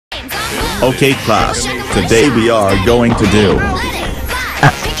Okay class, today we are going to do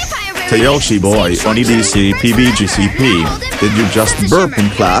Tayoshi boy on EDCPVGCP. Did you just burp in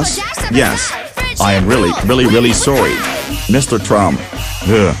class? Yes. I am really sorry. Mr. Trump.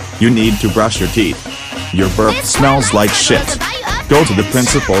 You need to brush your teeth. Your burp smells like shit. Go to the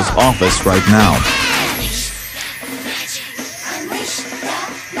principal's office right now.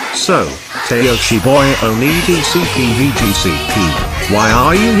 So, Tayoshi boy on EDCPVGCP, why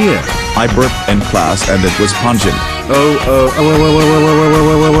are you here? I burped in class and it was pungent.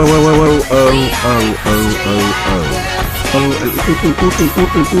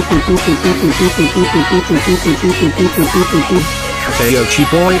 Tayoshi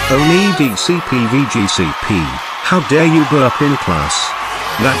boy on EDCPVGCP, how dare you burp in class?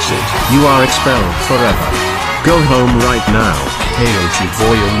 That's it, you are expelled forever. Go home right now. Tayoshi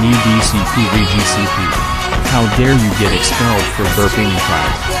boy on EDCPVGCP. How dare you get expelled for burping in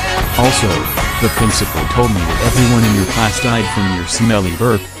class? Also, the principal told me that everyone in your class died from your smelly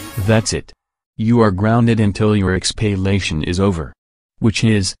burp. That's it. You are grounded until your expellation is over. Which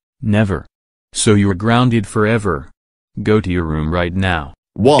is, never. So you're grounded forever. Go to your room right now.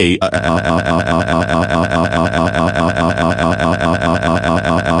 Why?